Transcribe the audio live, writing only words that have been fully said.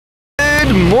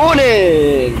Good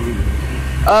morning!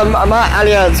 I'm at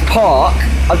Allianz Park.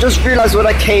 I've just realised when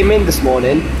I came in this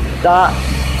morning that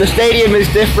the stadium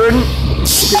is different.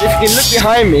 Because if you can look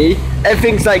behind me,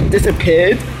 everything's like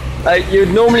disappeared. Like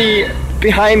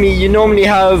behind me you normally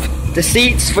have the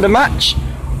seats for the match.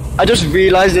 I just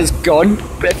realised it's gone.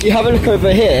 But if you have a look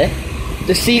over here,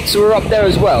 the seats were up there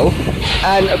as well.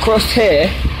 And across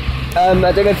here, I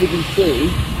don't know if you can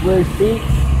see, were seats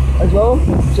as well.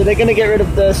 So they're gonna get rid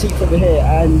of the seats over here,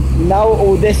 and now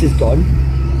all this is gone.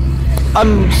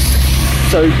 I'm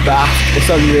so baffed, it's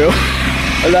unreal.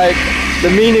 Like, the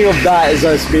meaning of that is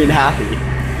us being happy.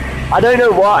 I don't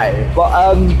know why,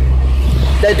 but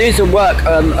they're doing some work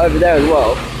over there as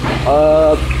well.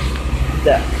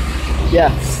 There.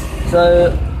 Yeah,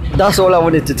 so that's all I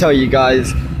wanted to tell you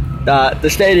guys, that the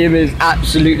stadium is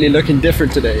absolutely looking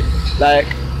different today. Like,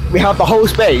 we have the whole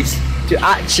space to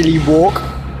actually walk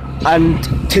and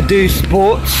to do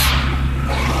sports.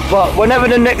 But whenever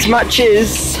the next match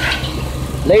is,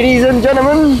 ladies and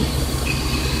gentlemen,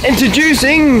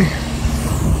 introducing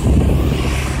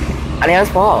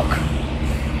Allianz Park.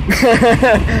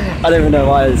 I don't even know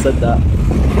why I said that.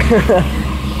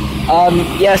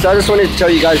 Yeah, so I just wanted to tell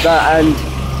you guys that, and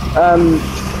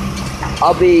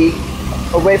I'll be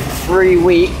away for 3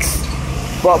 weeks,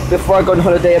 but before I go on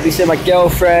holiday I'll be seeing my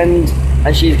girlfriend,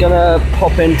 and she's gonna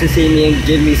pop in to see me and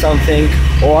give me something,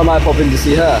 or I might pop in to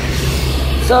see her.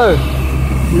 So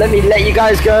let me let you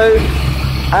guys go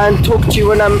and talk to you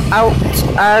when I'm out,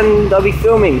 and I'll be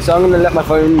filming, so I'm gonna let my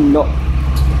phone not,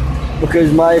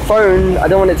 because my phone, I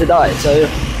don't want it to die. So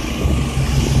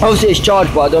obviously it's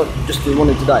charged, but I don't just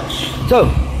want it to die. So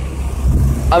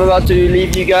I'm about to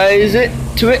leave you guys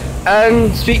to it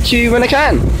and speak to you when I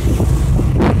can.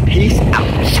 Peace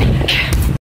out.